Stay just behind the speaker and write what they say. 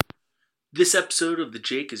This episode of The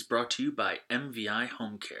Jake is brought to you by MVI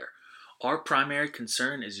Home Care. Our primary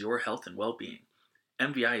concern is your health and well-being.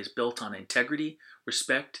 MVI is built on integrity,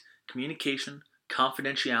 respect, communication,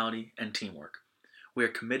 confidentiality, and teamwork. We are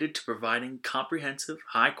committed to providing comprehensive,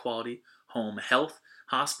 high-quality home health,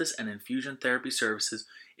 hospice, and infusion therapy services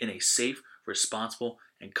in a safe, responsible,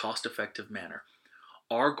 and cost-effective manner.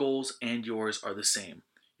 Our goals and yours are the same.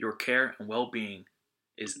 Your care and well-being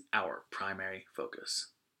is our primary focus.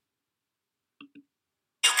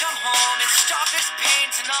 Come home and stop this pain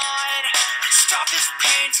tonight. Stop this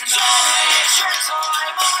pain tonight. Don't waste your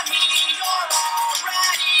time on me. You're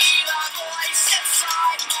already the voice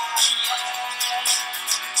inside my head.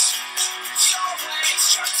 Don't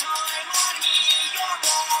waste your time on me. You're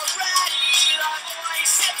already the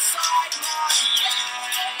voice inside my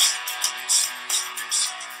head.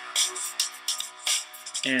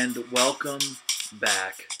 And welcome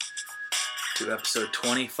back to episode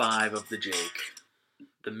 25 of The Jake,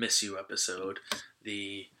 the Miss You episode.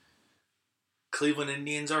 The Cleveland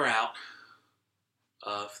Indians are out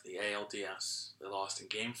of the ALDS. They lost in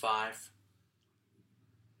Game 5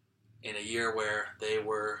 in a year where they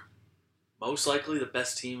were most likely the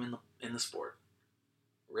best team in the sport.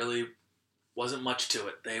 Really wasn't much to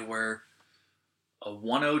it. They were a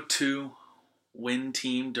 102 win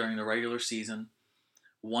team during the regular season.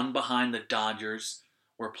 One behind the Dodgers,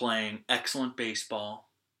 were playing excellent baseball,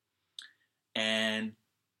 and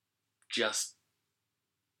just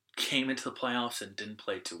came into the playoffs and didn't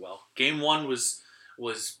play too well. Game 1 was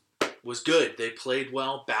good. They played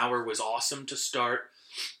well. Bauer was awesome to start,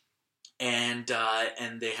 and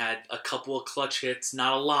they had a couple of clutch hits,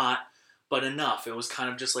 not a lot, but enough. It was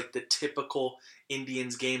kind of just like the typical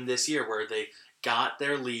Indians game this year, where they got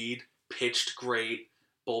their lead, pitched great,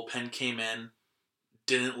 bullpen came in,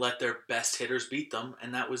 didn't let their best hitters beat them,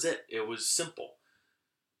 and that was it. It was simple.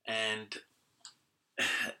 And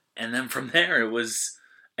then from there, it was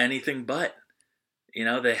anything but. You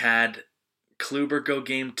know, they had Kluber go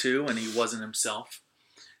Game 2, and he wasn't himself.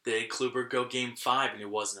 They had Kluber go Game 5, and he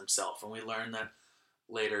wasn't himself. And we learned that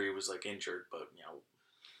later he was, injured, but,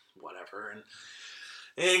 whatever. And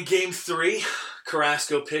in Game 3,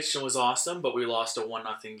 Carrasco pitched and was awesome, but we lost a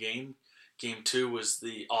 1-0 game. Game 2 was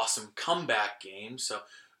the awesome comeback game, so,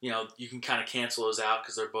 you can kind of cancel those out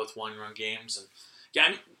because they're both one-run games. And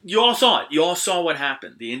yeah, you all saw it. You all saw what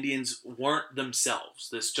happened. The Indians weren't themselves.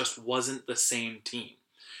 This just wasn't the same team.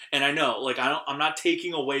 And I know, I'm not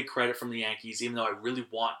taking away credit from the Yankees, even though I really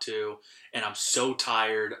want to, and I'm so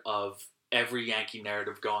tired of every Yankee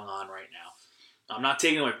narrative going on right now. I'm not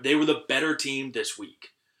taking away. They were the better team this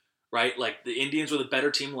week, right? The Indians were the better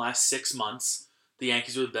team the last 6 months. The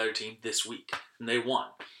Yankees were the better team this week, and they won.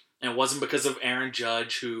 And it wasn't because of Aaron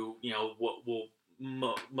Judge, who, will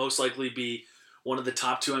most likely be one of the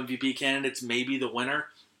top 2 MVP candidates, maybe the winner.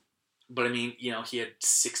 But, he had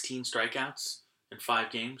 16 strikeouts in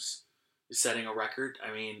 5 games, setting a record.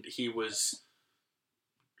 He was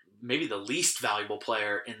maybe the least valuable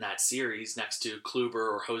player in that series next to Kluber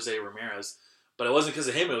or Jose Ramirez. But it wasn't because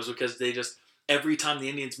of him. It was because every time the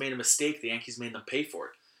Indians made a mistake, the Yankees made them pay for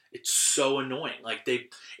it. It's so annoying.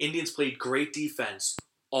 Indians played great defense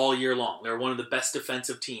all year long. They're one of the best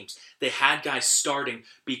defensive teams. They had guys starting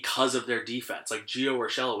because of their defense. Gio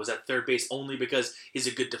Urshela was at third base only because he's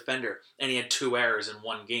a good defender, and he had 2 errors in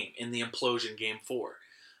one game, in the implosion Game 4.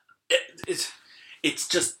 It's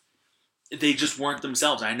just, they just weren't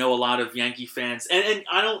themselves. I know a lot of Yankee fans, and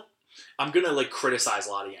I'm going to criticize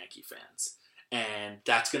a lot of Yankee fans. And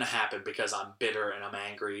that's going to happen because I'm bitter and I'm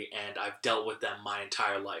angry and I've dealt with them my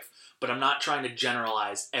entire life. But I'm not trying to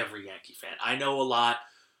generalize every Yankee fan. I know a lot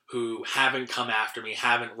who haven't come after me,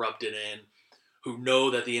 haven't rubbed it in, who know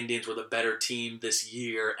that the Indians were the better team this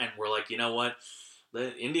year and were like, you know what?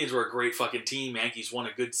 The Indians were a great fucking team. Yankees won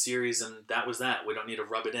a good series and that was that. We don't need to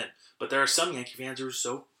rub it in. But there are some Yankee fans who are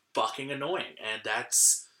so fucking annoying. And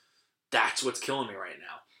that's what's killing me right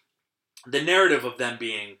now. The narrative of them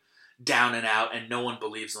being down and out and no one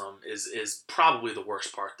believes them is probably the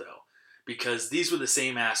worst part, though, because these were the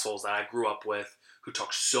same assholes that I grew up with who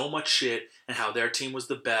talk so much shit and how their team was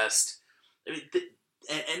the best.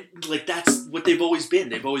 That's what they've always been.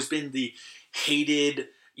 They've always been the hated,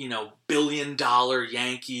 billion-dollar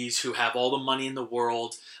Yankees who have all the money in the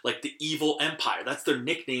world, the evil empire. That's their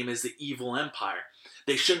nickname, is the evil empire.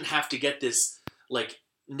 They shouldn't have to get this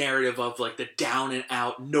narrative of the down and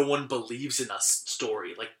out, no one believes in us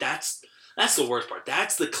story. That's the worst part.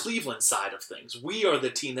 That's the Cleveland side of things. We are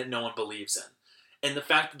the team that no one believes in. And the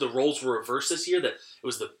fact that the roles were reversed this year, that it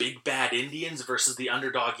was the big bad Indians versus the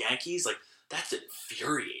underdog Yankees, that's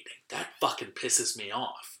infuriating. That fucking pisses me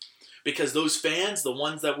off. Because those fans, the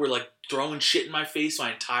ones that were like throwing shit in my face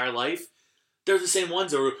my entire life, they're the same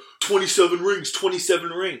ones that were 27 rings,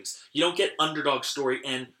 27 rings. You don't get underdog story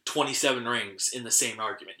and 27 rings in the same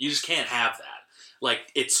argument. You just can't have that.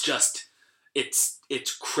 Like, it's just, it's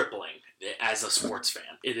crippling as a sports fan.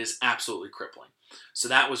 It is absolutely crippling. So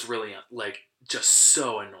that was really, like, just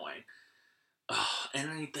so annoying. Oh, and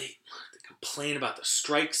then they complain about the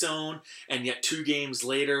strike zone, and yet 2 games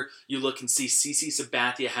later, you look and see CC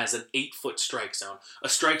Sabathia has an 8-foot strike zone. A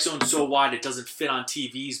strike zone so wide it doesn't fit on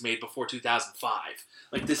TVs made before 2005.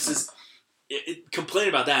 Like, this is... complaining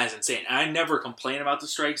about that is insane. And I never complain about the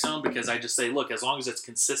strike zone because I just say, look, as long as it's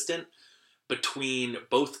consistent between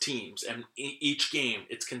both teams and each game,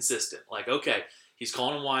 it's consistent. Like, okay, he's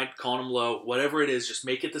calling them wide, calling them low, whatever it is, just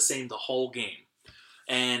make it the same the whole game.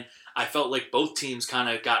 And I felt like both teams kind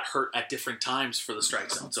of got hurt at different times for the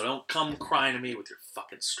strike zone. So don't come crying to me with your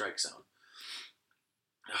fucking strike zone.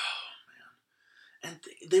 Oh, man.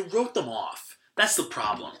 And they wrote them off. That's the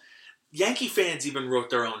problem. Yankee fans even wrote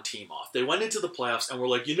their own team off. They went into the playoffs and were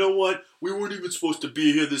like, you know what? We weren't even supposed to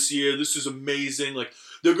be here this year. This is amazing. Like,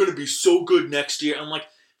 they're going to be so good next year. I'm like,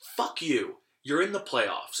 fuck you. You're in the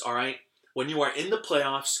playoffs, all right? When you are in the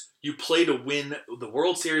playoffs, you play to win the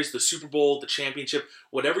World Series, the Super Bowl, the championship,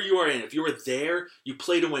 whatever you are in. If you are there, you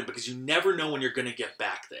play to win because you never know when you're going to get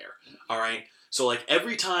back there, all right? So, like,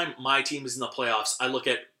 every time my team is in the playoffs, I look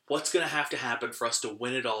at what's going to happen for us to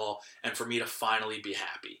win it all and for me to finally be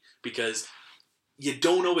happy. Because you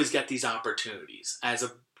don't always get these opportunities. As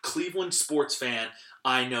a Cleveland sports fan,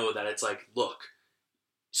 I know that it's like, look,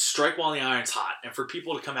 strike while the iron's hot. And for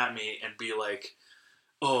people to come at me and be like,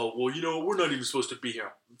 oh, well, you know, we're not even supposed to be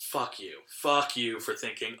here. Fuck you. Fuck you for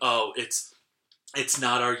thinking, oh, it's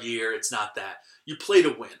not our year. It's not that. You play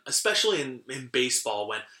to win, especially in baseball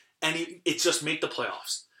when it's just make the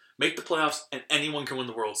playoffs. Make the playoffs and anyone can win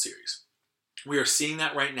the World Series. We are seeing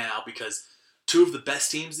that right now because 2 of the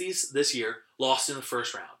best teams this year lost in the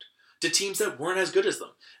first round to teams that weren't as good as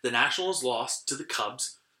them. The Nationals lost to the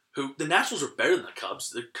Cubs, who the Nationals were better than the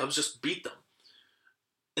Cubs. The Cubs just beat them.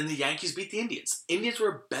 And the Yankees beat the Indians. Indians were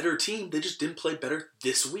a better team. They just didn't play better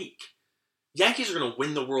this week. Yankees are going to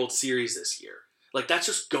win the World Series this year. Like, that's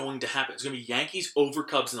just going to happen. It's going to be Yankees over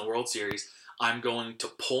Cubs in the World Series. I'm going to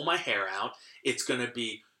pull my hair out. It's going to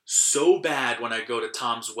be so bad when I go to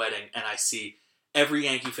Tom's wedding and I see every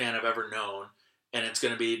Yankee fan I've ever known, and it's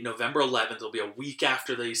going to be November 11th. It'll be a week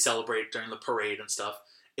after they celebrate during the parade and stuff.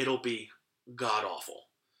 It'll be god-awful.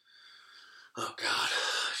 Oh, God.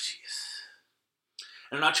 Jeez.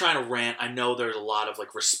 And I'm not trying to rant. I know there's a lot of,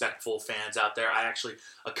 like, respectful fans out there.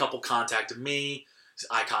 A couple contacted me.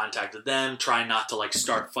 I contacted them, trying not to, like,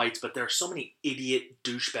 start fights, but there are so many idiot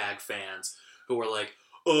douchebag fans who are like,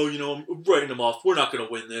 oh, you know, I'm writing them off. We're not going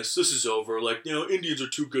to win this. This is over. Like, you know, Indians are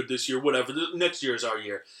too good this year. Whatever. Next year is our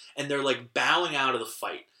year. And they're, like, bowing out of the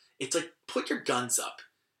fight. It's like, put your guns up.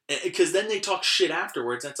 Because then they talk shit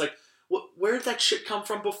afterwards. And it's like, where did that shit come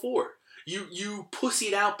from before? You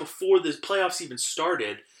pussied out before the playoffs even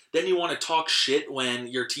started. Then you want to talk shit when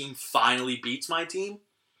your team finally beats my team?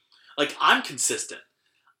 Like, I'm consistent.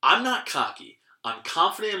 I'm not cocky. I'm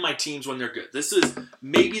confident in my teams when they're good. This is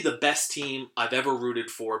maybe the best team I've ever rooted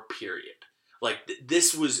for, period. Like,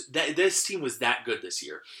 this team was that good this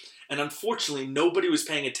year. And unfortunately, nobody was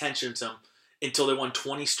paying attention to them until they won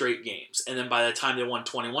 20 straight games. And then by the time they won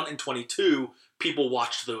 21 and 22, people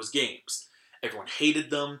watched those games. Everyone hated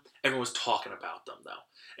them. Everyone was talking about them, though.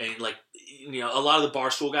 And, like, you know, a lot of the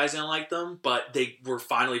Barstool guys didn't like them, but they were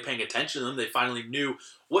finally paying attention to them. They finally knew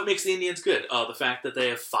what makes the Indians good. The fact that they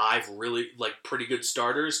have 5 really, like, pretty good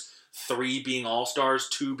starters, 3 being all-stars,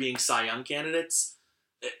 2 being Cy Young candidates.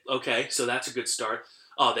 Okay, so that's a good start.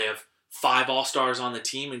 They have 5 all-stars on the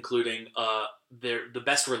team, including the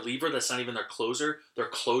best reliever. That's not even their closer. Their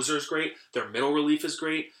closer is great. Their middle relief is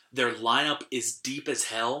great. Their lineup is deep as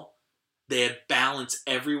hell. They had balance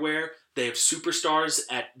everywhere. They have superstars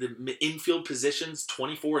at the infield positions,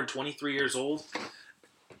 24 and 23 years old.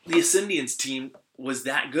 The Yankees-Indians team was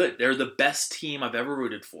that good. They're the best team I've ever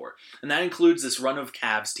rooted for. And that includes this run of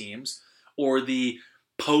Cavs teams or the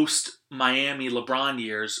post-Miami LeBron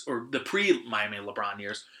years or the pre-Miami LeBron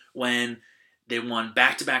years when they won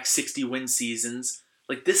back-to-back 60-win seasons.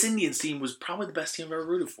 Like, this Indians team was probably the best team I've ever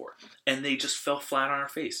rooted for. And they just fell flat on our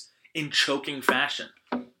face in choking fashion.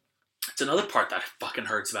 It's another part that fucking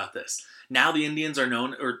hurts about this. Now the Indians are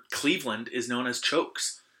known, or Cleveland is known as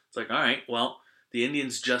chokes. It's like, all right, well, the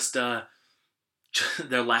Indians just, their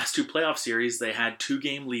last 2 playoff series, they had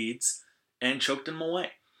 2-game leads and choked them away.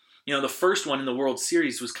 You know, the first one in the World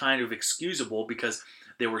Series was kind of excusable because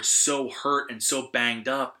they were so hurt and so banged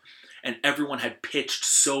up. and everyone had pitched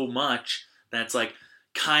so much that it's like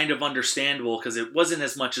kind of understandable because it wasn't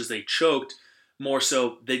as much as they choked, more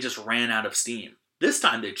so they just ran out of steam. This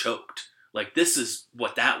time they choked. Like, this is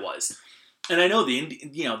what that was. And I know the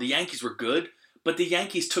Yankees were good, but the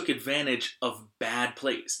Yankees took advantage of bad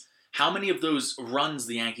plays. How many of those runs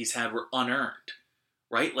the Yankees had were unearned,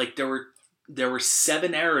 right? Like, there were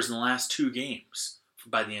 7 errors in the last 2 games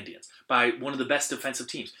by the Indians, by one of the best defensive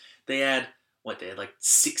teams. They had like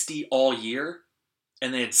 60 all year,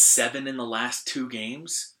 and they had 7 in the last 2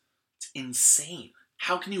 games. It's insane.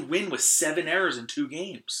 How can you win with 7 errors in 2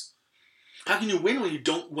 games? How can you win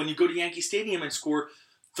when you go to Yankee Stadium and score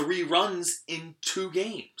 3 runs in 2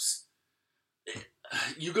 games?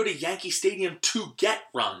 You go to Yankee Stadium to get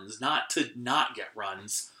runs, not to not get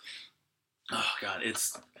runs. Oh God,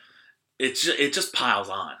 it just piles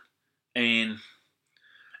on. I mean,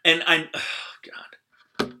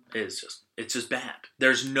 God, it's just bad.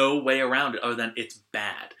 There's no way around it other than it's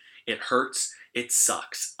bad. It hurts. It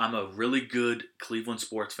sucks. I'm a really good Cleveland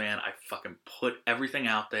sports fan. I fucking put everything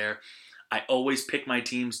out there. I always pick my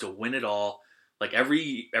teams to win it all. Like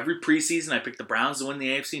every preseason, I pick the Browns to win the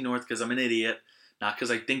AFC North because I'm an idiot. Not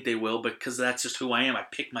because I think they will, but because that's just who I am. I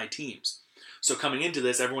pick my teams. So coming into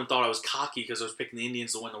this, everyone thought I was cocky because I was picking the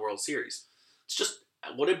Indians to win the World Series. It's just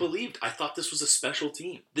what I believed. I thought this was a special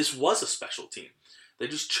team. This was a special team. They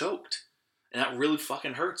just choked. And that really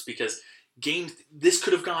fucking hurts because this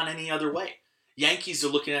could have gone any other way. Yankees are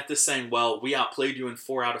looking at this saying, well, we outplayed you in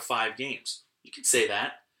 4 out of 5 games. You could say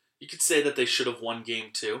that. You could say that they should have won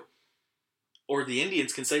game 2. Or the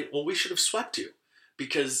Indians can say, well, we should have swept you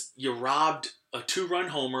because you robbed a 2-run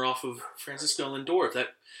homer off of Francisco Lindor.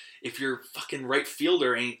 If your fucking right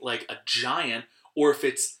fielder ain't like a giant, or if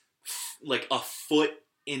it's like a foot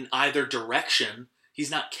in either direction, he's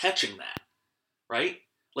not catching that, right?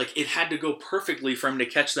 Like, it had to go perfectly for him to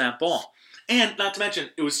catch that ball. And not to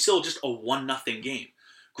mention, it was still just a 1-0 game.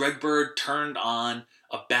 Greg Bird turned on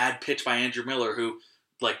a bad pitch by Andrew Miller, who,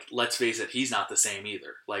 like, let's face it, he's not the same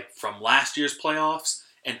either. Like, from last year's playoffs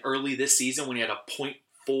and early this season when he had a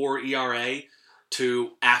 .4 ERA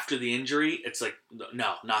to after the injury, it's like,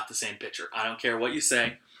 no, not the same pitcher. I don't care what you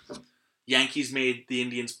say. Yankees made the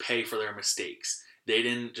Indians pay for their mistakes. They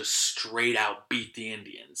didn't just straight out beat the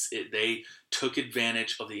Indians. They took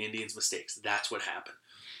advantage of the Indians' mistakes. That's what happened.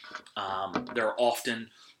 There are often...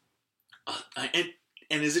 and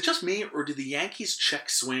is it just me, or do the Yankees check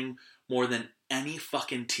swing more than any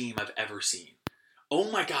fucking team I've ever seen? Oh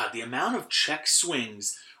my God, the amount of check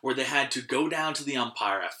swings where they had to go down to the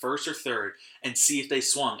umpire at first or third and see if they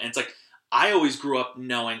swung. And it's like, I always grew up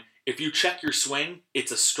knowing if you check your swing,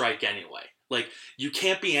 it's a strike anyway. Like, you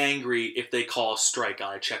can't be angry if they call a strike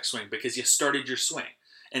on a check swing because you started your swing.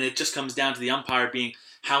 And it just comes down to the umpire being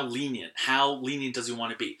how lenient does he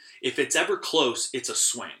want to be? If it's ever close, it's a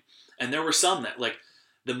swing. And there were some that, like,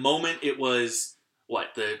 the moment it was...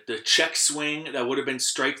 the check swing that would have been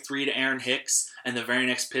strike 3 to Aaron Hicks, and the very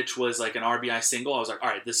next pitch was like an RBI single. I was like, all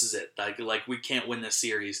right, this is it. Like we can't win this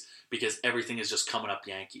series because everything is just coming up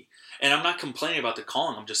Yankee. And I'm not complaining about the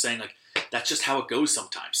calling. I'm just saying, like, that's just how it goes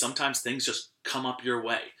sometimes. Sometimes things just come up your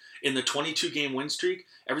way. In the 22-game win streak,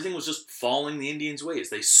 everything was just falling the Indians' ways.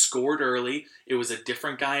 They scored early. It was a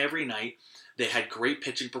different guy every night. They had great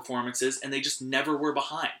pitching performances, and they just never were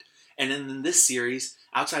behind. And in this series,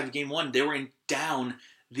 outside of game 1, they were down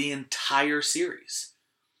the entire series.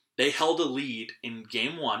 They held a lead in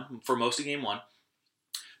game 1, for most of game 1,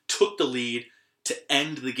 took the lead to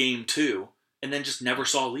end the game 2, and then just never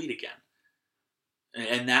saw a lead again.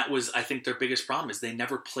 And that was, I think, their biggest problem, is they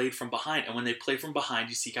never played from behind. And when they play from behind,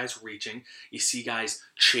 you see guys reaching, you see guys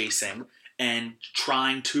chasing, and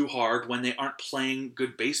trying too hard when they aren't playing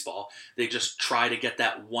good baseball. They just try to get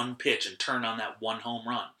that one pitch and turn on that one home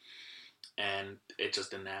run. And it just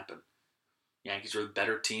didn't happen. Yankees were the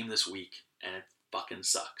better team this week, and it fucking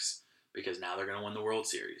sucks because now they're going to win the World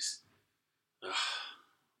Series. Ugh,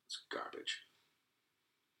 it's garbage.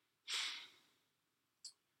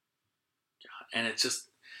 God, and it's just,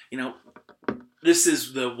 this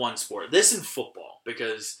is the one sport. This and football,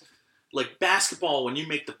 because, like, basketball, when you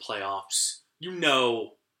make the playoffs,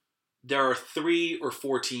 there are 3 or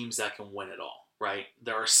 4 teams that can win it all, right?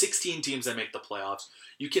 There are 16 teams that make the playoffs.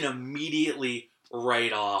 You can immediately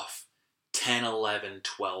write off 10, 11,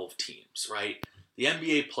 12 teams, right? The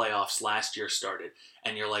NBA playoffs last year started,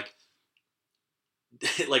 and you're like,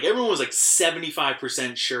 everyone was like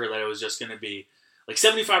 75% sure that it was just going to be, like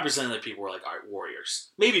 75% of the people were like, all right,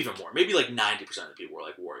 Warriors. Maybe even more. Maybe like 90% of the people were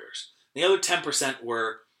like Warriors. The other 10%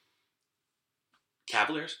 were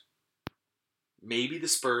Cavaliers, maybe the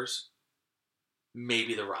Spurs,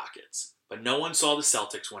 maybe the Rockets. But no one saw the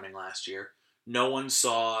Celtics winning last year. No one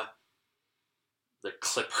saw the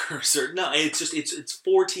Clippers. It's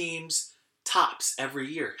 4 teams tops every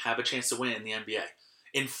year have a chance to win in the NBA.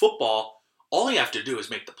 In football, all you have to do is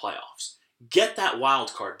make the playoffs. Get that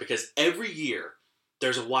wild card, because every year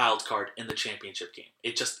there's a wild card in the championship game.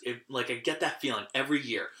 I get that feeling every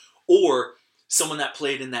year. Or someone that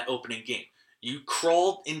played in that opening game. You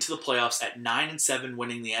crawled into the playoffs at 9-7,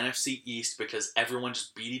 winning the NFC East because everyone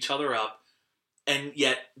just beat each other up, and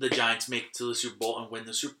yet the Giants make it to the Super Bowl and win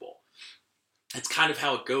the Super Bowl. It's kind of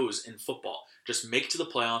how it goes in football. Just make it to the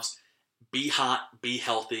playoffs, be hot, be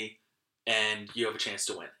healthy, and you have a chance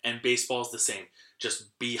to win. And baseball is the same.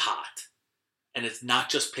 Just be hot. And it's not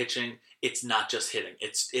just pitching. It's not just hitting.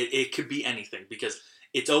 It could be anything, because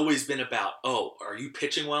it's always been about, are you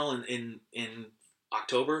pitching well in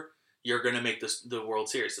October? You're going to make the World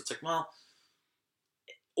Series. It's like, well,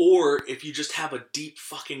 or if you just have a deep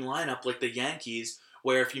fucking lineup like the Yankees,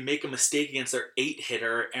 where if you make a mistake against their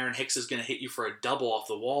 8-hitter, Aaron Hicks is going to hit you for a double off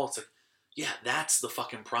the wall. It's like, yeah, that's the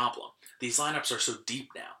fucking problem. These lineups are so deep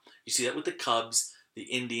now. You see that with the Cubs, the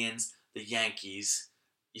Indians, the Yankees.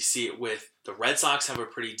 You see it with the Red Sox have a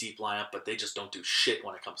pretty deep lineup, but they just don't do shit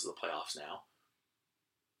when it comes to the playoffs now.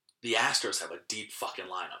 The Astros have a deep fucking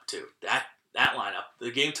lineup too. That lineup,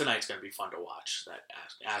 the game tonight's going to be fun to watch. That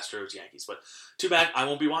Astros, Yankees. But too bad I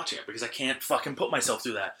won't be watching it, because I can't fucking put myself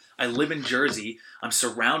through that. I live in Jersey. I'm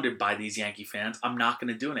surrounded by these Yankee fans. I'm not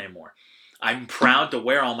going to do it anymore. I'm proud to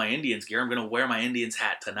wear all my Indians gear. I'm going to wear my Indians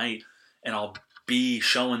hat tonight, and I'll be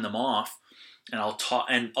showing them off, and I'll talk,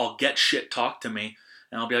 and I'll get shit talked to me,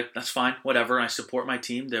 and I'll be like, that's fine, whatever. I support my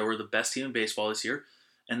team. They were the best team in baseball this year,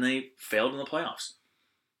 and they failed in the playoffs.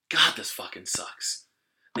 God, this fucking sucks.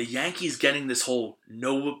 The Yankees getting this whole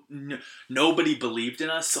nobody believed in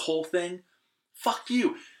us whole thing. Fuck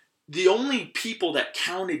you. The only people that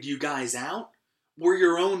counted you guys out were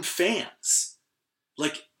your own fans.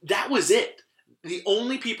 Like, that was it. The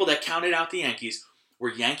only people that counted out the Yankees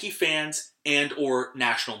were Yankee fans and or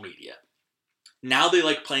national media. Now they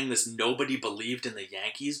like playing this nobody believed in the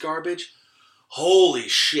Yankees garbage. Holy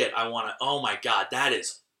shit, oh my God, that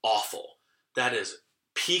is awful. That is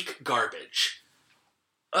peak garbage.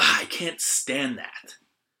 I can't stand that.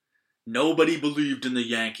 Nobody believed in the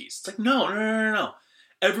Yankees. It's like, no.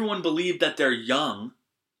 Everyone believed that they're young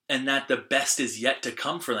and that the best is yet to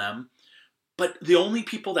come for them. But the only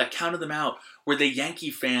people that counted them out were the Yankee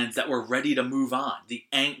fans that were ready to move on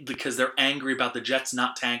because they're angry about the Jets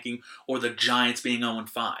not tanking or the Giants being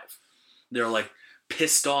 0-5. They're like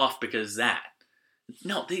pissed off because that.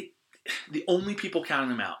 No, the only people counting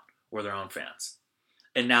them out were their own fans.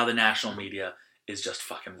 And now the national media is just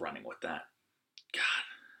fucking running with that. God,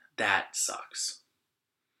 that sucks.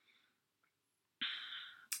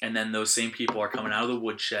 And then those same people are coming out of the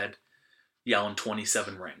woodshed yelling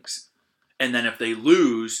 27 rings. And then if they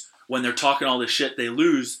lose, when they're talking all this shit, they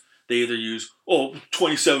lose, they either use,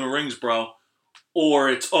 27 rings, bro. Or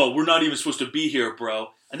it's, we're not even supposed to be here, bro.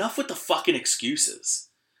 Enough with the fucking excuses.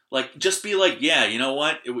 Like, just be like, yeah, you know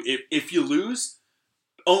what? If you lose,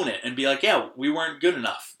 own it and be like, yeah, we weren't good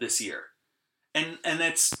enough this year. And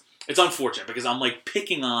it's unfortunate because I'm like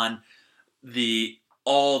picking on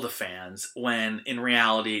all the fans when in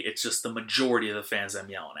reality it's just the majority of the fans I'm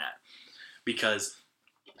yelling at. Because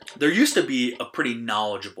there used to be a pretty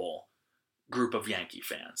knowledgeable group of Yankee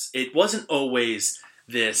fans. It wasn't always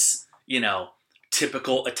this,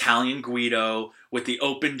 typical Italian Guido with the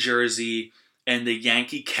open jersey and the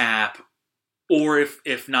Yankee cap. Or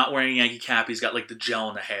if not wearing a Yankee cap, he's got like the gel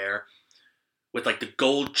in the hair with like the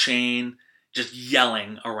gold chain, just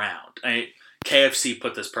yelling around. KFC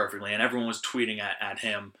put this perfectly, and everyone was tweeting at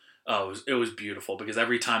him. It was beautiful because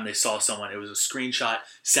every time they saw someone, it was a screenshot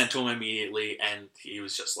sent to him immediately, and he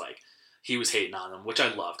was just like, he was hating on them, which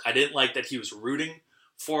I loved. I didn't like that he was rooting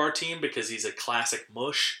for our team because he's a classic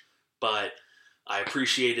mush, but I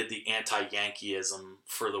appreciated the anti-Yankeeism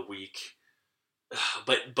for the week.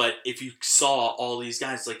 But if you saw all these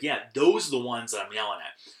guys, like, yeah, those are the ones that I'm yelling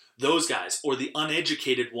at. Those guys, or the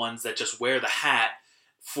uneducated ones that just wear the hat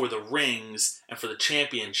for the rings and for the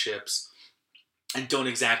championships and don't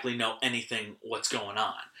exactly know anything what's going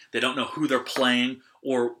on. They don't know who they're playing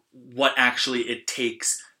or what actually it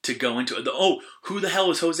takes to go into it. Who the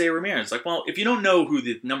hell is Jose Ramirez? Like, well, if you don't know who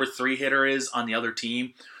the number 3 hitter is on the other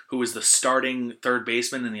team, who is the starting third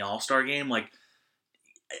baseman in the All-Star game, like,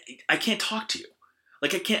 I can't talk to you.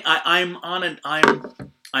 Like, I can't.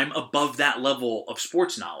 I'm above that level of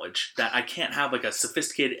sports knowledge that I can't have like a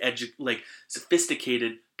sophisticated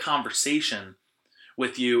conversation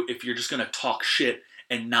with you if you're just gonna talk shit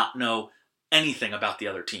and not know anything about the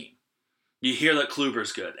other team. You hear that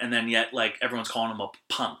Kluber's good, and then yet, like, everyone's calling him a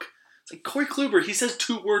punk. It's like, Corey Kluber, he says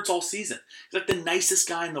 2 words all season. He's like the nicest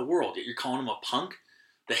guy in the world, yet you're calling him a punk?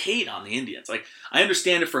 The hate on the Indians. Like, I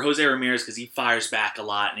understand it for Jose Ramirez because he fires back a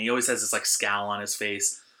lot, and he always has this, like, scowl on his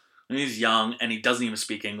face. And he's young, and he doesn't even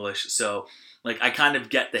speak English, so, like, I kind of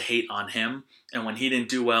get the hate on him, and when he didn't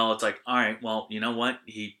do well, it's like, all right, well, you know what?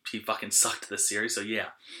 He fucking sucked this series, so yeah.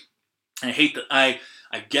 I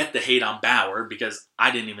get the hate on Bauer because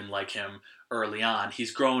I didn't even like him early on.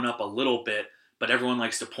 He's grown up a little bit, but everyone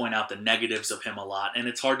likes to point out the negatives of him a lot, and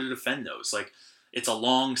it's hard to defend those. Like, it's a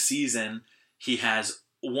long season. He has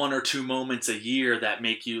 1 or 2 moments a year that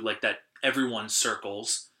make you, like, that everyone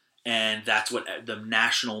circles, and that's what the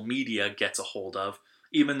national media gets a hold of,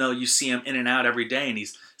 even though you see him in and out every day, and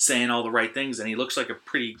he's saying all the right things, and he looks like a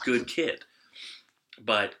pretty good kid.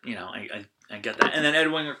 But, you know, I get that. And then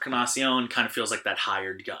Edwin Encarnacion kind of feels like that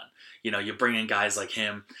hired gun. You know, you bring in guys like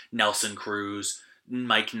him, Nelson Cruz,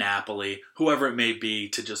 Mike Napoli, whoever it may be,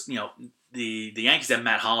 to just, you know, the Yankees have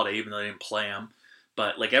Matt Holliday, even though they didn't play him.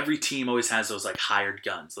 But, like, every team always has those, like, hired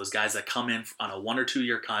guns. Those guys that come in on a 1 or 2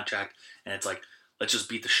 year contract, and it's like, let's just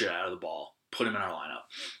beat the shit out of the ball. Put him in our lineup.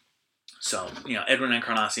 So, you know, Edwin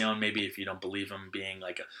Encarnacion, maybe if you don't believe him being,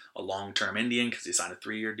 like, a long-term Indian because he signed a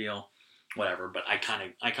 3-year deal, whatever. But I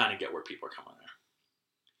kind of get where people are coming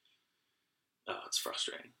there. Oh, it's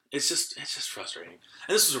frustrating. It's just frustrating.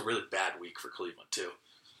 And this was a really bad week for Cleveland, too.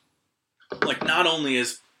 Like, not only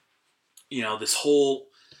is, you know, the whole,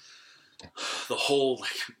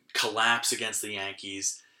 like, collapse against the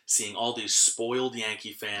Yankees, seeing all these spoiled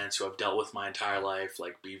Yankee fans who I've dealt with my entire life,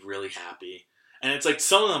 like, be really happy. And it's like,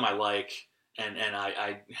 some of them I like, and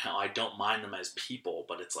I don't mind them as people,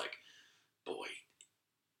 but it's like, boy,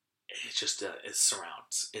 it's just, it's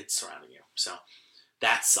surrounding you. So,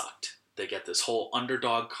 that sucked. They get this whole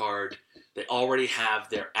underdog card. They already have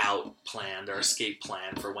their out plan, their escape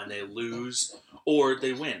plan for when they lose or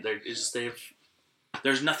they win.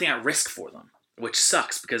 There's nothing at risk for them, which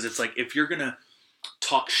sucks because it's like, if you're going to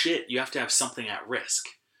talk shit, you have to have something at risk,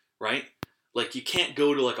 right? Like, you can't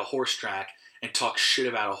go to, like, a horse track and talk shit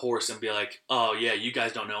about a horse and be like, oh, yeah, you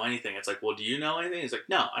guys don't know anything. It's like, well, do you know anything? It's like,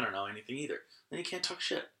 no, I don't know anything either. Then you can't talk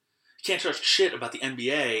shit. You can't talk shit about the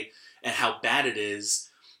NBA and how bad it is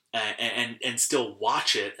and still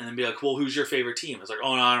watch it and then be like, well, who's your favorite team? It's like,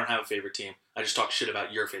 oh, no, I don't have a favorite team. I just talk shit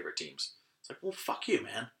about your favorite teams. It's like, well, fuck you,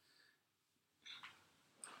 man.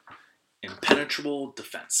 Impenetrable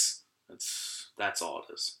defense. That's all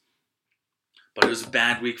it is. But it was a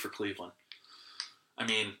bad week for Cleveland. I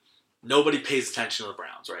mean, nobody pays attention to the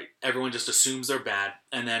Browns, right? Everyone just assumes they're bad,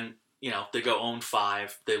 and then, you know, they go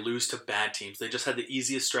 0-5. They lose to bad teams. They just had the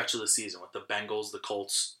easiest stretch of the season with the Bengals, the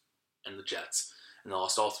Colts, and the Jets, and they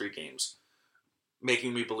lost all 3 games,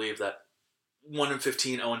 making me believe that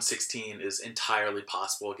 1-15, 0-16 is entirely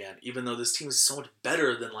possible again, even though this team is so much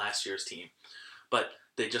better than last year's team. But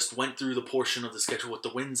they just went through the portion of the schedule with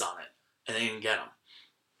the wins on it, and they didn't get them.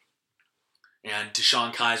 And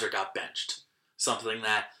DeShone Kizer got benched, something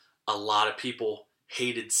that a lot of people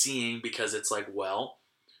hated seeing because it's like, well,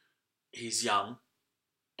 he's young,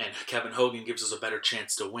 and Kevin Hogan gives us a better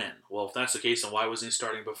chance to win. Well, if that's the case, then why wasn't he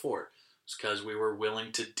starting before? It's because we were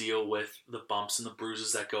willing to deal with the bumps and the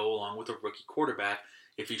bruises that go along with a rookie quarterback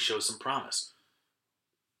if he shows some promise.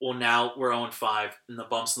 Well, now we're 0-5, and the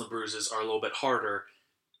bumps and the bruises are a little bit harder,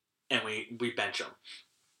 and we bench him.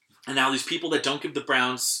 And now these people that don't give the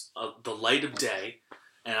Browns the light of day,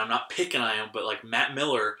 and I'm not picking on him, but like Matt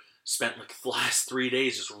Miller spent like the last 3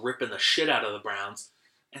 days just ripping the shit out of the Browns.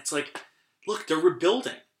 And it's like, look, they're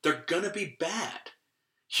rebuilding. They're going to be bad.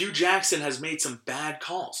 Hugh Jackson has made some bad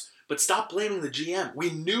calls. But stop blaming the GM.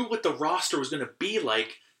 We knew what the roster was going to be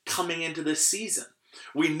like coming into this season.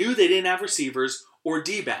 We knew they didn't have receivers or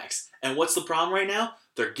D-backs. And what's the problem right now?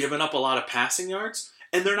 They're giving up a lot of passing yards,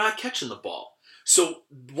 and they're not catching the ball. So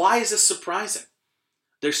why is this surprising?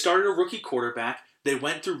 They started a rookie quarterback. They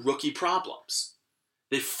went through rookie problems.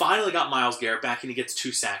 They finally got Myles Garrett back, and he gets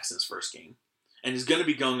 2 sacks in his first game. And he's going to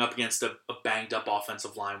be going up against a banged-up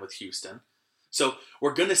offensive line with Houston. So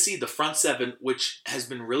we're going to see the front 7, which has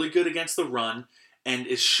been really good against the run and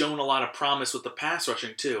is shown a lot of promise with the pass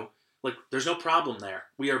rushing too. Like, there's no problem there.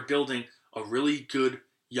 We are building a really good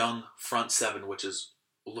young front 7, which is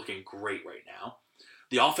looking great right now.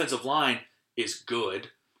 The offensive line is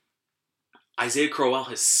good. Isaiah Crowell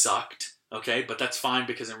has sucked, okay? But that's fine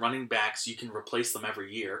because in running backs, you can replace them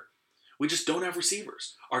every year. We just don't have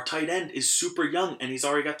receivers. Our tight end is super young, and he's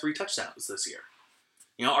already got 3 touchdowns this year.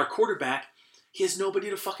 You know, our quarterback, he has nobody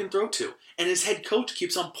to fucking throw to. And his head coach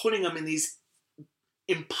keeps on putting him in these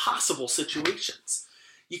impossible situations.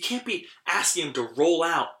 You can't be asking him to roll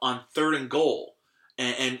out on 3rd and goal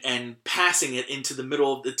and passing it into the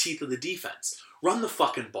middle of the teeth of the defense. Run the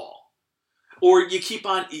fucking ball. Or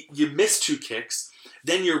you miss 2 kicks,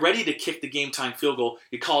 then you're ready to kick the game-tying field goal,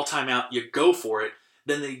 you call timeout, you go for it,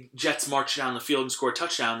 then the Jets march down the field and score a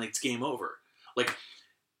touchdown, and it's game over. Like,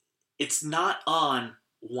 it's not on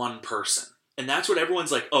one person. And that's what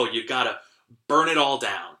everyone's like, oh, you gotta burn it all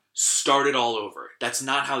down, start it all over. That's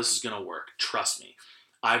not how this is gonna work. Trust me.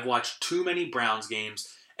 I've watched too many Browns games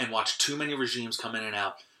and watched too many regimes come in and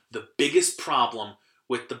out. The biggest problem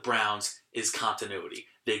with the Browns is continuity.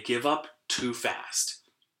 They give up too fast.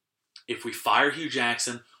 If we fire Hugh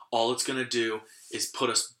Jackson, all it's going to do is put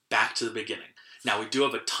us back to the beginning. Now, we do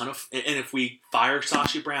have a ton of... And if we fire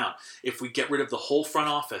Sashi Brown, if we get rid of the whole front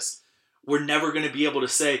office, we're never going to be able to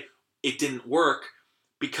say it didn't work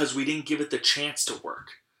because we didn't give it the chance to work.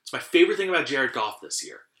 It's my favorite thing about Jared Goff this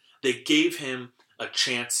year. They gave him a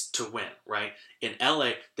chance to win, right? In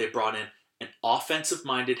LA, they brought in an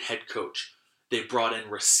offensive-minded head coach. They brought in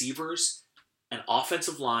receivers, an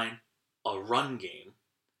offensive line, a run game.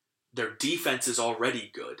 Their defense is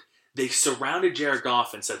already good. They surrounded Jared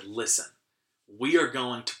Goff and said, listen, we are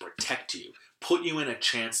going to protect you, put you in a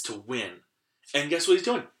chance to win. And guess what he's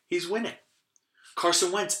doing? He's winning.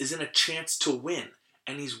 Carson Wentz is in a chance to win,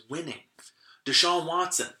 and he's winning. Deshaun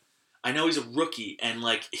Watson, I know he's a rookie, and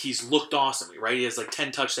he's looked awesome, right? He has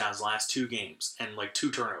 10 touchdowns the last 2 games, and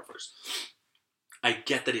 2 turnovers. I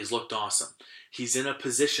get that he's looked awesome. He's in a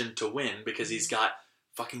position to win because he's got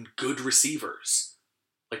fucking good receivers.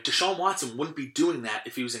 Deshaun Watson wouldn't be doing that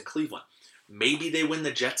if he was in Cleveland. Maybe they win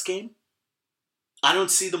the Jets game. I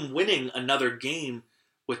don't see them winning another game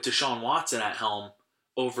with Deshaun Watson at helm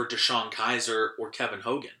over DeShone Kizer or Kevin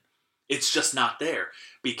Hogan. It's just not there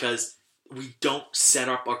because we don't set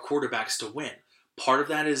up our quarterbacks to win. Part of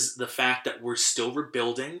that is the fact that we're still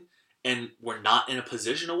rebuilding and we're not in a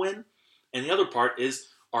position to win. And the other part is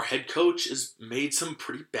our head coach has made some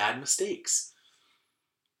pretty bad mistakes.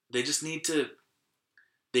 They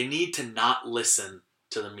need to not listen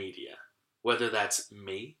to the media, whether that's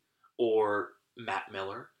me or Matt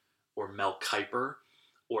Miller or Mel Kiper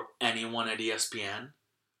or anyone at ESPN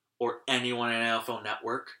or anyone at NFL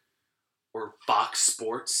Network or Fox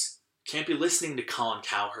Sports. Can't be listening to Colin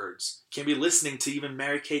Cowherds. Can't be listening to even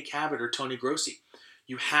Mary Kay Cabot or Tony Grossi.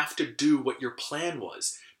 You have to do what your plan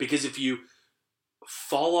was, because if you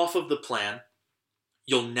fall off of the plan,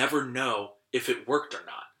 you'll never know if it worked or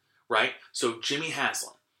not, right? So Jimmy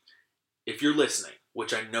Haslam, if you're listening,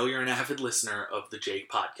 which I know you're an avid listener of the Jake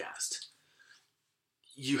podcast,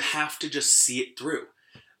 you have to just see it through.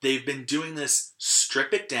 They've been doing this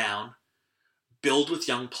strip it down, build with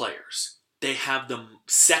young players. They have the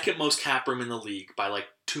second most cap room in the league by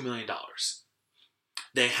 $2 million.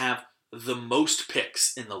 They have the most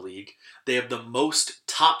picks in the league. They have the most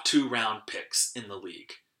top 2 round picks in the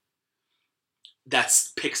league.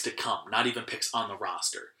 That's picks to come, not even picks on the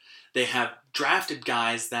roster. They have drafted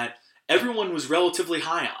guys that everyone was relatively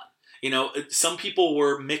high on. Some people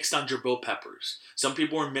were mixed on Jabril Peppers. Some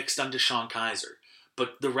people were mixed on DeShone Kizer.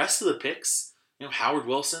 But the rest of the picks, Howard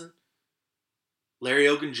Wilson, Larry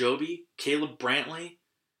Ogunjobi, Caleb Brantley,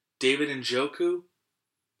 David Njoku,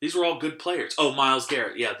 these were all good players. Oh, Myles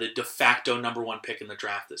Garrett, yeah, the de facto number 1 pick in the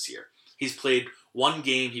draft this year. He's played 1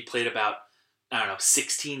 game. He played about,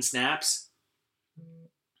 16 snaps.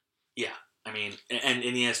 Yeah, and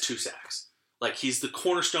he has 2 sacks. He's the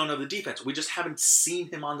cornerstone of the defense. We just haven't seen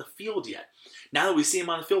him on the field yet. Now that we see him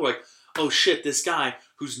on the field, we're like, oh shit, this guy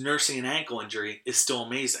who's nursing an ankle injury is still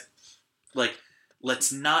amazing.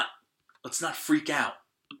 Let's not freak out.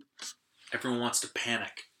 Everyone wants to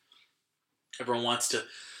panic. Everyone wants to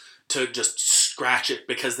just scratch it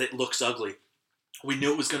because it looks ugly. We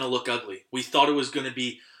knew it was going to look ugly. We thought it was going to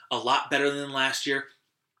be a lot better than last year.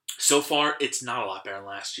 So far, it's not a lot better than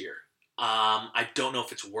last year. I don't know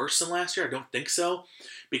if it's worse than last year. I don't think so,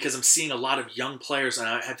 because I'm seeing a lot of young players and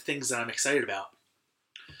I have things that I'm excited about.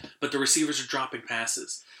 But the receivers are dropping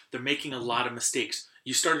passes. They're making a lot of mistakes.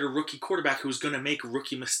 You started a rookie quarterback who's going to make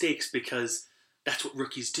rookie mistakes because that's what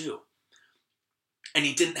rookies do. And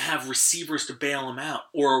he didn't have receivers to bail him out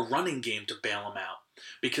or a running game to bail him out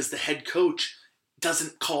because the head coach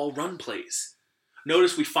doesn't call run plays.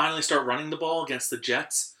 Notice we finally start running the ball against the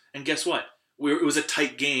Jets, and guess what? It was a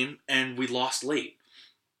tight game, and we lost late.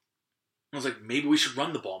 I was like, maybe we should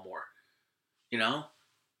run the ball more.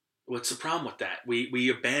 What's the problem with that? We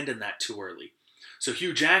abandoned that too early. So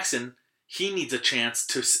Hugh Jackson, he needs a chance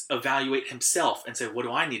to evaluate himself and say, what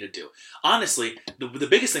do I need to do? Honestly, the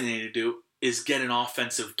biggest thing they need to do is get an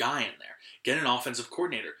offensive guy in there. Get an offensive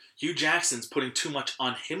coordinator. Hugh Jackson's putting too much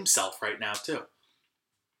on himself right now, too.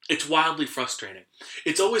 It's wildly frustrating.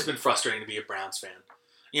 It's always been frustrating to be a Browns fan.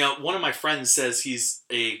 You know, one of my friends says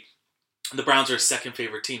the Browns are his second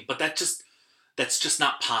favorite team, but that's just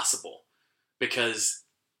not possible because,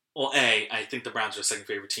 well, I think the Browns are his second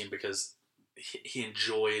favorite team because he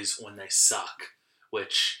enjoys when they suck,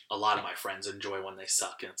 which a lot of my friends enjoy when they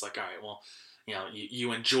suck, and it's like, all right, well, you know,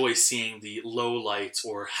 you enjoy seeing the low lights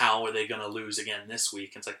or how are they going to lose again this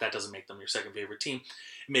week. And it's like, that doesn't make them your second favorite team.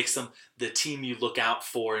 It makes them the team you look out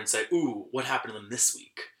for and say, ooh, what happened to them this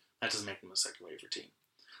week? That doesn't make them a second favorite team.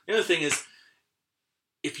 The other thing is,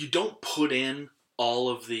 if you don't put in all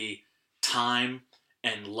of the time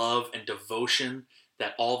and love and devotion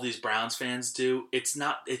that all these Browns fans do, it's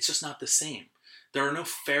just not the same. There are no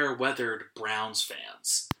fair-weathered Browns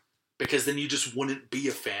fans. Because then you just wouldn't be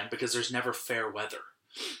a fan because there's never fair weather.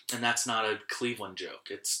 And that's not a Cleveland joke.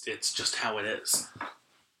 It's just how it is.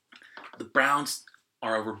 The Browns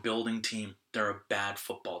are a rebuilding team. They're a bad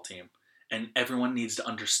football team. And everyone needs to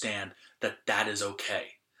understand that that is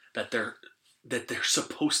okay. That they're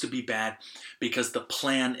supposed to be bad because the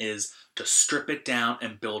plan is to strip it down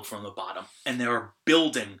and build from the bottom. And they're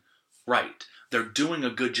building right. They're doing a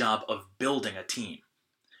good job of building a team.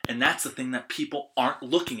 And that's the thing that people aren't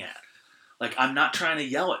looking at. Like, I'm not trying to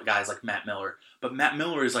yell at guys like Matt Miller, but Matt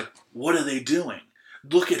Miller is like, what are they doing?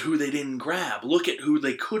 Look at who they didn't grab. Look at who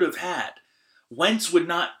they could have had. Wentz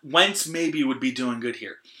maybe would be doing good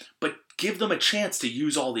here, but give them a chance to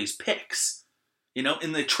use all these picks. You know,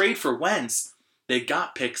 in the trade for Wentz, they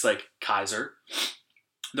got picks like Kaiser,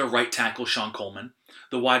 the right tackle Sean Coleman,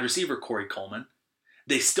 the wide receiver Corey Coleman.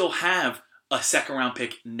 They still have a second-round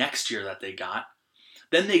pick next year that they got.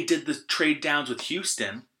 Then they did the trade downs with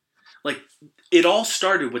Houston. Like, it all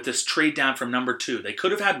started with this trade down from number 2. They could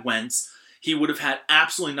have had Wentz. He would have had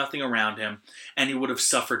absolutely nothing around him, and he would have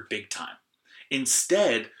suffered big time.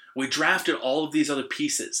 Instead, we drafted all of these other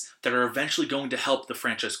pieces that are eventually going to help the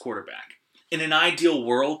franchise quarterback. In an ideal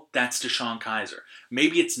world, that's DeShone Kizer.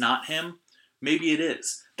 Maybe it's not him. Maybe it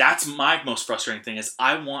is. That's my most frustrating thing is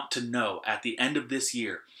I want to know at the end of this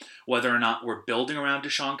year whether or not we're building around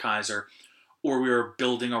DeShone Kizer or we're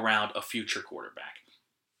building around a future quarterback.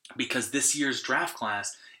 Because this year's draft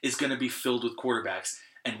class is going to be filled with quarterbacks,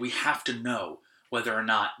 and we have to know whether or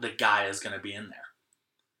not the guy is going to be in there.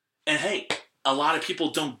 And hey, a lot of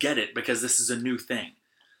people don't get it because this is a new thing.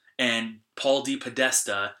 And Paul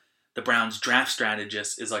DePodesta, the Browns draft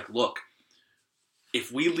strategist, is like, look,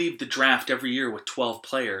 if we leave the draft every year with 12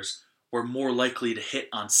 players, we're more likely to hit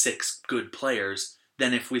on 6 good players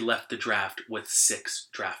than if we left the draft with 6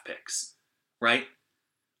 draft picks. Right?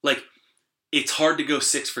 Like, it's hard to go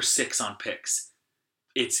 6 for 6 on picks.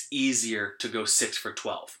 It's easier to go 6 for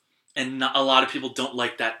 12. And a lot of people don't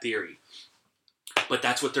like that theory. But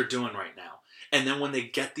that's what they're doing right now. And then when they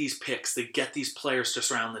get these picks, they get these players to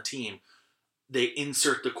surround the team, they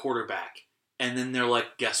insert the quarterback. And then they're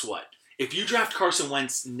like, guess what? If you draft Carson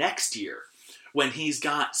Wentz next year, when he's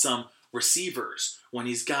got some receivers, when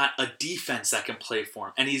he's got a defense that can play for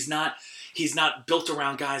him, and he's not built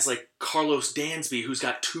around guys like Carlos Dansby, who's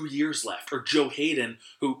got 2 years left, or Joe Hayden,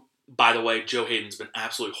 who, by the way, Joe Hayden's been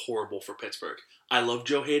absolutely horrible for Pittsburgh. I love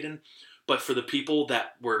Joe Hayden, but for the people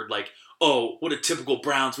that were like, oh, what a typical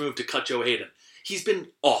Browns move to cut Joe Hayden, he's been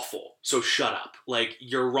awful, so shut up. Like,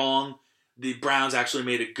 you're wrong. The Browns actually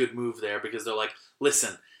made a good move there because they're like,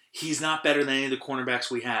 listen, he's not better than any of the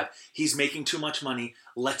cornerbacks we have. He's making too much money.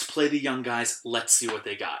 Let's play the young guys. Let's see what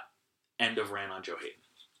they got. End of rant on Joe Hayden.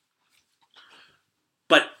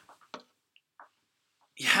 But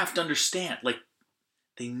you have to understand, like,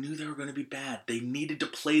 they knew they were going to be bad. They needed to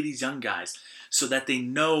play these young guys so that they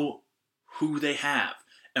know who they have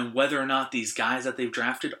and whether or not these guys that they've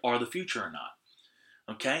drafted are the future or not.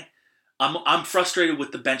 Okay? I'm frustrated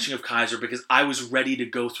with the benching of Kizer because I was ready to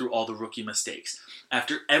go through all the rookie mistakes.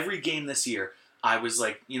 After every game this year, I was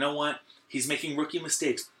like, you know what? He's making rookie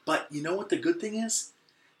mistakes. But you know what the good thing is?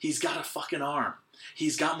 He's got a fucking arm.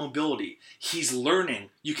 He's got mobility. He's learning.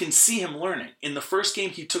 You can see him learning. In the first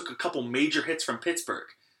game, he took a couple major hits from Pittsburgh.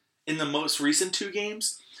 In the most recent 2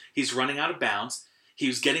 games, he's running out of bounds. He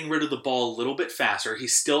was getting rid of the ball a little bit faster. He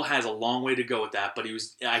still has a long way to go with that, but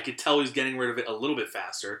I could tell he was getting rid of it a little bit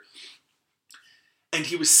faster. And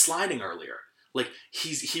he was sliding earlier. Like,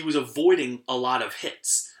 he was avoiding a lot of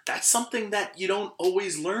hits. That's something that you don't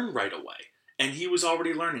always learn right away. And he was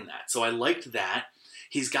already learning that. So I liked that.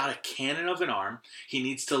 He's got a cannon of an arm. He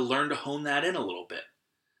needs to learn to hone that in a little bit.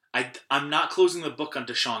 I'm not closing the book on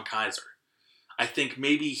DeShone Kizer. I think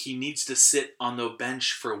maybe he needs to sit on the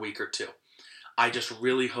bench for a week or 2. I just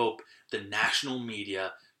really hope the national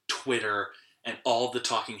media, Twitter, and all the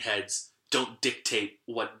talking heads don't dictate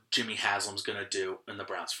what Jimmy Haslam's going to do in the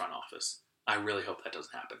Browns front office. I really hope that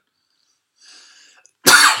doesn't happen.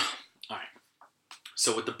 All right.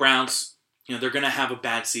 So with the Browns, they're going to have a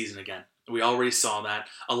bad season again. We already saw that.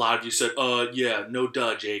 A lot of you said, yeah, no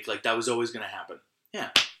duh, Jake. Like, that was always going to happen. Yeah,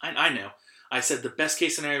 I know. I said the best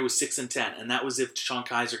case scenario was 6-10, and that was if Sean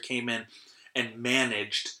Kaiser came in and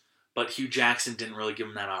managed, but Hugh Jackson didn't really give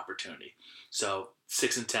him that opportunity. So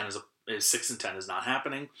 6-10 is not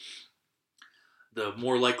happening. The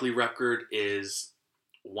more likely record is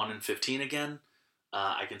 1-15 again.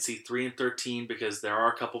 I can see 3-13 because there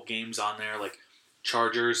are a couple games on there like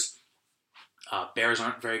Chargers. Bears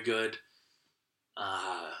aren't very good.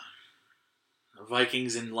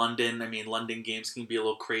 Vikings in London. I mean, London games can be a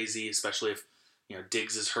little crazy, especially if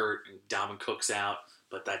Diggs is hurt and Dalvin Cook's out.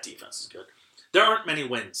 But that defense is good. There aren't many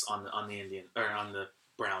wins on the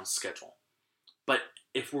Browns schedule. But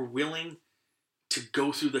if we're willing to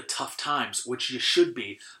go through the tough times, which you should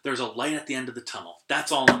be, there's a light at the end of the tunnel.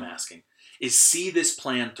 That's all I'm asking. Is see this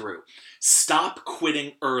plan through. Stop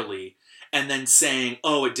quitting early and then saying,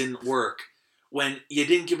 oh, it didn't work, when you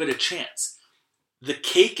didn't give it a chance. The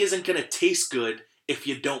cake isn't going to taste good if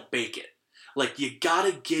you don't bake it. Like, you got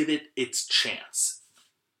to give it its chance.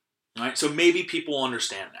 All right? So maybe people will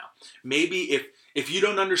understand now. Maybe if you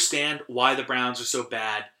don't understand why the Browns are so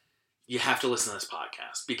bad, you have to listen to this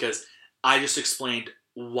podcast, because I just explained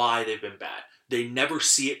why they've been bad. They never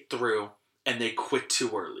see it through, and they quit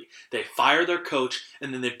too early. They fire their coach,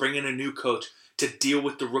 and then they bring in a new coach to deal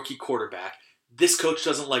with the rookie quarterback. This coach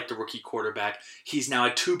doesn't like the rookie quarterback. He's now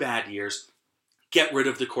had 2 bad years. Get rid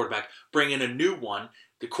of the quarterback. Bring in a new one.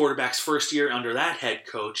 The quarterback's first year under that head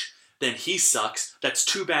coach. Then he sucks. That's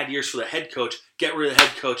 2 bad years for the head coach. Get rid of the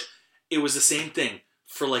head coach. It was the same thing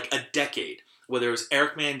for like a decade. Whether it was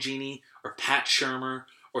Eric Mangini or Pat Shurmur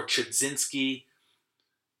or Chudzinski,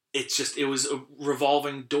 it was a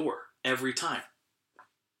revolving door every time.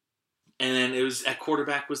 And then it was at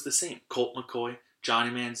quarterback was the same. Colt McCoy,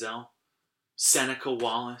 Johnny Manziel, Seneca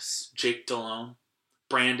Wallace, Jake Delhomme,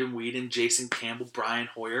 Brandon Weeden, Jason Campbell, Brian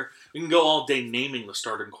Hoyer. We can go all day naming the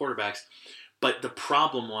starting quarterbacks, but the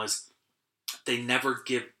problem was they never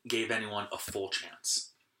gave anyone a full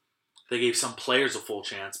chance. They gave some players a full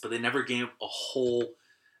chance, but they never gave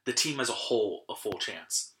the team as a whole a full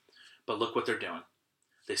chance. But look what they're doing.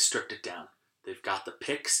 They stripped it down. They've got the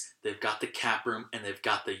picks, they've got the cap room, and they've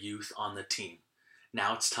got the youth on the team.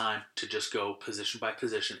 Now it's time to just go position by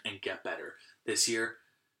position and get better. This year,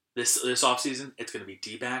 this offseason, it's going to be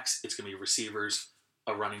D-backs, it's going to be receivers,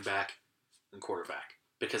 a running back, and quarterback.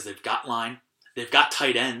 Because they've got line, they've got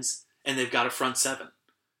tight ends, and they've got a front 7.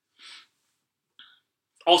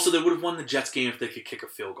 Also, they would have won the Jets game if they could kick a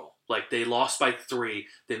field goal. Like, they lost by 3,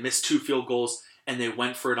 they missed 2 field goals, and they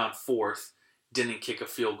went for it on 4th, didn't kick a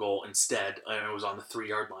field goal instead. It was on the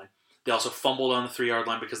 3-yard line. They also fumbled on the 3-yard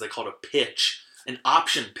line because they called a pitch, an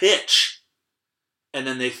option pitch, and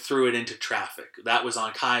then they threw it into traffic. That was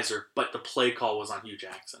on Kaiser, but the play call was on Hugh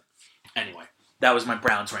Jackson. Anyway, that was my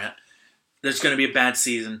Browns rant. There's going to be a bad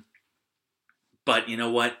season, but you know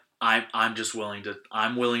what? I'm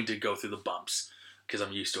willing to go through the bumps because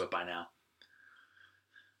I'm used to it by now.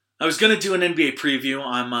 I was going to do an NBA preview.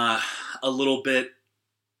 I'm a little bit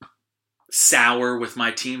sour with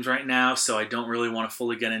my teams right now, so I don't really want to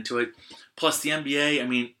fully get into it. Plus, the NBA, I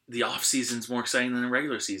mean, the off-season's more exciting than the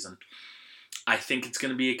regular season. I think it's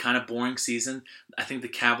going to be a kind of boring season. I think the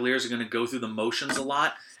Cavaliers are going to go through the motions a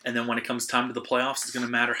lot, and then when it comes time to the playoffs, it's going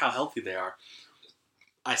to matter how healthy they are.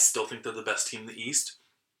 I still think they're the best team in the East.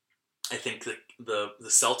 I think that the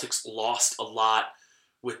Celtics lost a lot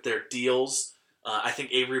with their deals. I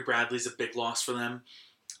think Avery Bradley's a big loss for them.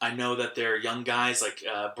 I know that their young guys, like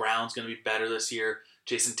Brown's going to be better this year.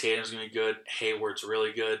 Jason Tatum's going to be good. Hayward's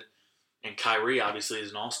really good. And Kyrie, obviously,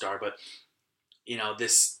 is an all-star. But,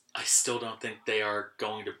 I still don't think they are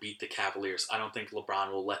going to beat the Cavaliers. I don't think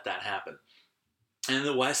LeBron will let that happen. And in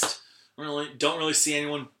the West, don't really see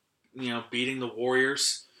anyone, beating the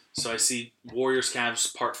Warriors. So I see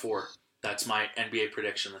Warriors-Cavs Part 4. That's my NBA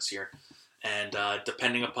prediction this year. And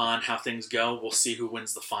depending upon how things go, we'll see who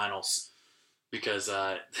wins the finals. Because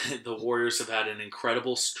the Warriors have had an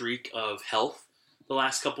incredible streak of health the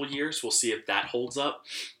last couple years. We'll see if that holds up.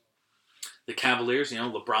 The Cavaliers,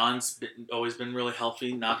 LeBron's always been really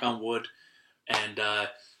healthy, knock on wood. And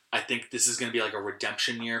I think this is going to be like a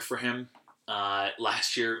redemption year for him.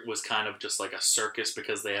 Last year was kind of just like a circus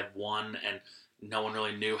because they had won and no one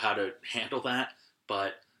really knew how to handle that.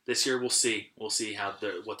 But this year we'll see. We'll see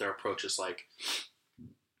what their approach is like.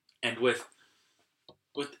 And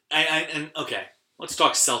let's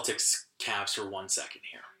talk Celtics Cavs for 1 second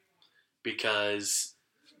here. Because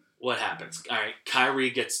what happens? All right,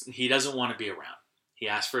 Kyrie he doesn't want to be around. He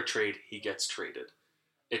asks for a trade. He gets traded.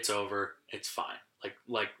 It's over. It's fine.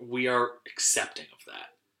 Like we are accepting of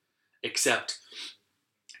that. Except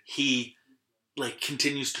he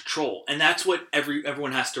continues to troll, and that's what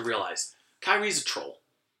everyone has to realize. Kyrie's a troll.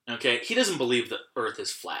 Okay, he doesn't believe the Earth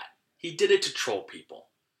is flat. He did it to troll people.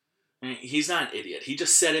 I mean, he's not an idiot. He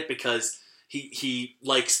just said it because he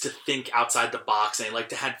likes to think outside the box and he likes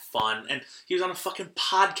to have fun. And he was on a fucking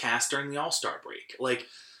podcast during the All-Star break,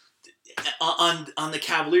 on the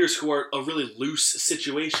Cavaliers, who are a really loose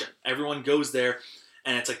situation. Everyone goes there,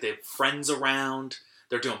 and it's like they have friends around.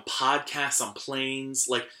 They're doing podcasts on planes.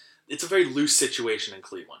 It's a very loose situation in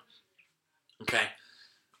Cleveland. Okay?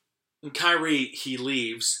 And Kyrie, he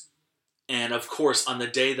leaves, and of course, on the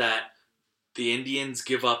day that the Indians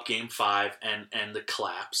give up Game 5 and the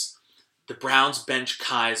collapse, the Browns bench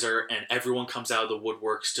Kaiser, and everyone comes out of the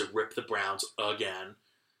woodworks to rip the Browns again.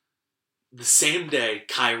 The same day,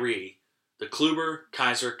 Kyrie, the Kluber,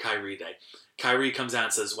 Kaiser, Kyrie day, Kyrie comes out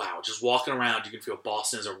and says, wow, just walking around, you can feel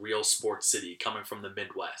Boston is a real sports city coming from the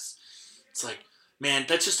Midwest. It's like, man,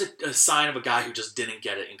 that's just a sign of a guy who just didn't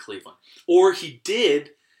get it in Cleveland. Or he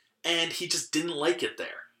did, and he just didn't like it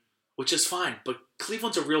there, which is fine. But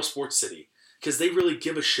Cleveland's a real sports city because they really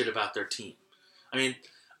give a shit about their team. I mean,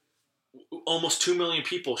 almost 2 million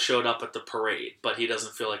people showed up at the parade, but he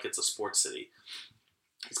doesn't feel like it's a sports city.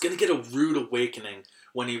 He's going to get a rude awakening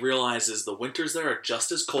when he realizes the winters there are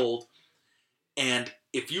just as cold, and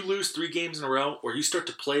if you lose 3 games in a row, or you start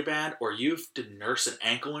to play bad, or you have to nurse an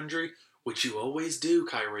ankle injury, which you always do,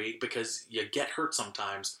 Kyrie, because you get hurt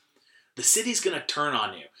sometimes, the city's going to turn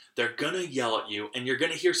on you. They're going to yell at you, and you're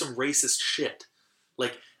going to hear some racist shit.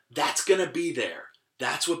 That's going to be there.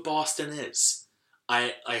 That's what Boston is.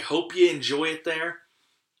 I hope you enjoy it there.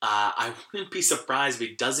 I wouldn't be surprised if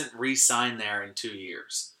he doesn't re-sign there in 2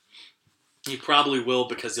 years. He probably will,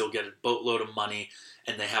 because he'll get a boatload of money,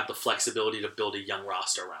 and they have the flexibility to build a young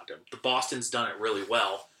roster around him. The Boston's done it really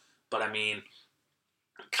well, but I mean,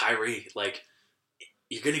 Kyrie,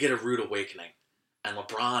 you're going to get a rude awakening, and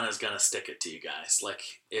LeBron is going to stick it to you guys.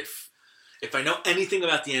 If I know anything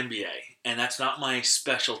about the NBA, and that's not my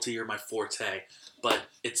specialty or my forte, but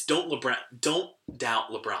it's don't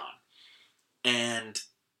doubt LeBron. And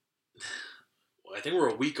I think we're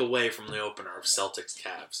a week away from the opener of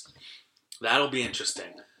Celtics-Cavs. That'll be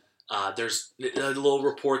interesting. There's a little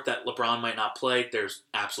report that LeBron might not play. There's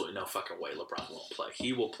absolutely no fucking way LeBron won't play.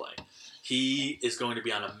 He will play. He is going to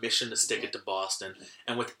be on a mission to stick it to Boston.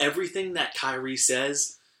 And with everything that Kyrie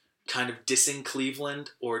says, kind of dissing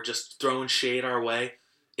Cleveland or just throwing shade our way,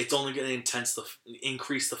 it's only going to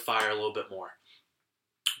increase the fire a little bit more.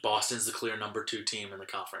 Boston's the clear number 2 team in the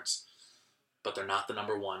conference, but they're not the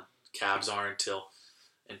number 1. Cavs are until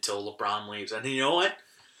LeBron leaves. And you know what?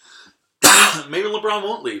 Maybe LeBron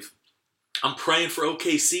won't leave. I'm praying for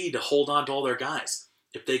OKC to hold on to all their guys.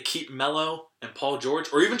 If they keep Melo and Paul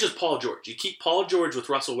George, or even just Paul George, you keep Paul George with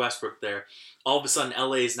Russell Westbrook there, all of a sudden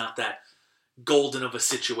LA is not that golden of a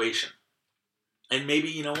situation. And maybe,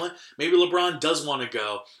 you know what? Maybe LeBron does want to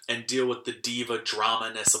go and deal with the diva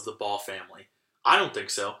drama-ness of the Ball family. I don't think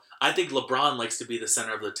so. I think LeBron likes to be the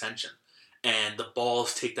center of the attention. And the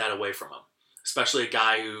Balls take that away from him. Especially a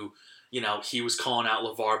guy who, he was calling out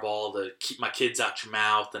LeVar Ball to keep my kids out your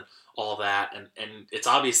mouth and all that. And it's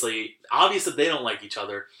obvious that they don't like each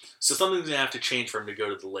other. So something's going to have to change for him to go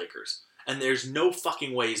to the Lakers. And there's no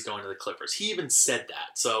fucking way he's going to the Clippers. He even said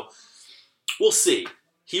that. So we'll see.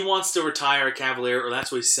 He wants to retire a Cavalier, or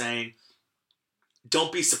that's what he's saying.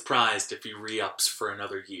 Don't be surprised if he re-ups for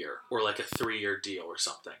another year or a 3-year deal or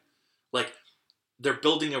something. They're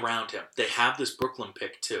building around him. They have this Brooklyn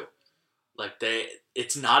pick too.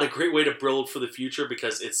 It's not a great way to build for the future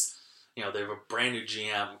because it's, they have a brand new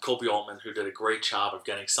GM, Kobe Altman, who did a great job of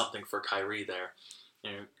getting something for Kyrie there.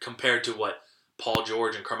 Compared to what Paul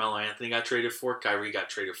George and Carmelo Anthony got traded for, Kyrie got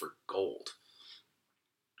traded for gold.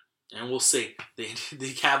 And we'll see.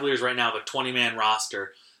 The Cavaliers right now have a 20-man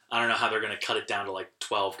roster. I don't know how they're going to cut it down to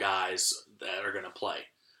 12 guys that are going to play.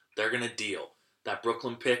 They're going to deal. That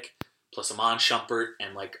Brooklyn pick, plus Amon Shumpert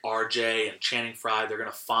and RJ and Channing Frye, they're going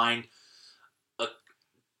to find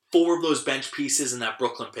 4 of those bench pieces in that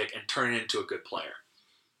Brooklyn pick and turn it into a good player.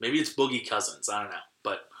 Maybe it's Boogie Cousins. I don't know.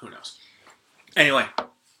 But who knows. Anyway.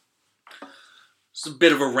 It's a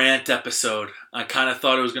bit of a rant episode. I kind of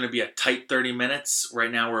thought it was going to be a tight 30 minutes.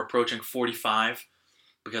 Right now we're approaching 45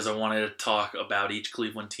 because I wanted to talk about each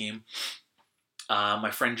Cleveland team.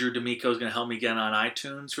 My friend Drew D'Amico is going to help me get on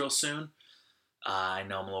iTunes real soon. I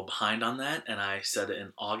know I'm a little behind on that, and I said it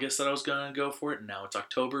in August that I was going to go for it, and now it's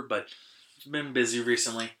October, but I've been busy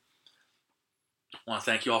recently. I want to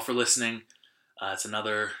thank you all for listening. It's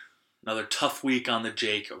another tough week on the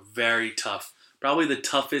Jake. Very tough. Probably the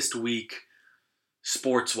toughest week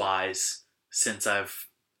sports-wise since I've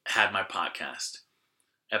had my podcast.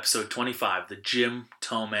 Episode 25, the Jim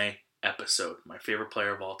Thome episode. My favorite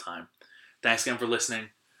player of all time. Thanks again for listening.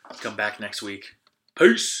 Come back next week.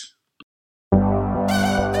 Peace!